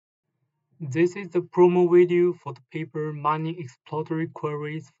This is the promo video for the paper Mining Exploratory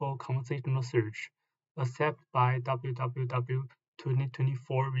Queries for Conversational Search, accepted by www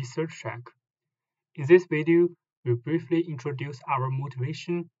 2024 Research Track. In this video, we'll briefly introduce our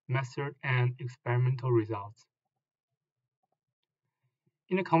motivation, method, and experimental results.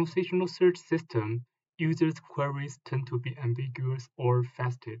 In a conversational search system, users' queries tend to be ambiguous or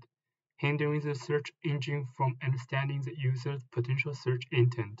faceted, hindering the search engine from understanding the user's potential search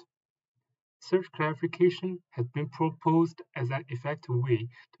intent. Search clarification has been proposed as an effective way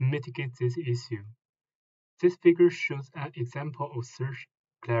to mitigate this issue. This figure shows an example of search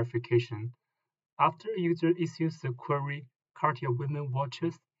clarification. After a user issues the query Cartier women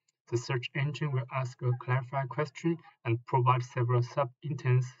watches, the search engine will ask a clarifying question and provide several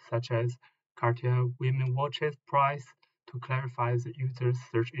sub-intents such as Cartier women watches price to clarify the user's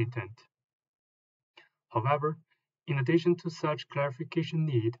search intent. However, in addition to such clarification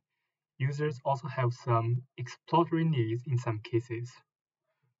need, users also have some exploratory needs in some cases.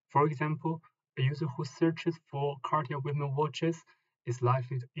 For example, a user who searches for Cartier women watches is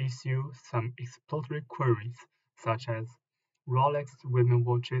likely to issue some exploratory queries, such as Rolex women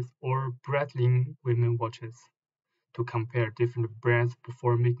watches or Breitling women watches, to compare different brands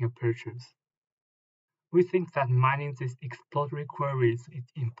before making a purchase. We think that mining these exploratory queries is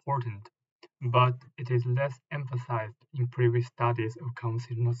important, but it is less emphasized in previous studies of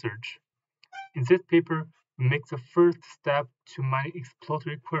conversational search. In this paper, we make the first step to mining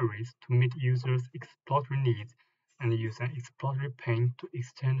exploratory queries to meet users' exploratory needs and use an exploratory pane to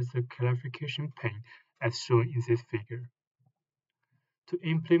extend the clarification pane as shown in this figure. To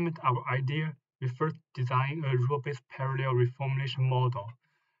implement our idea, we first design a rule-based parallel reformulation model,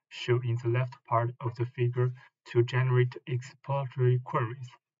 shown in the left part of the figure, to generate exploratory queries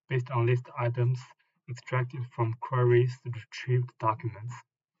based on list items extracted from queries retrieved documents.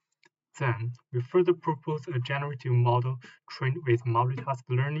 Then, we further propose a generative model trained with multitask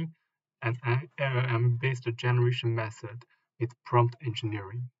learning and an LLM-based generation method with prompt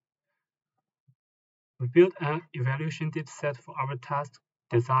engineering. We build an evaluation dataset for our task,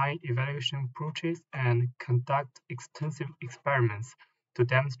 design evaluation approaches, and conduct extensive experiments to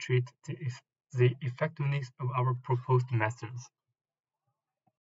demonstrate the effectiveness of our proposed methods.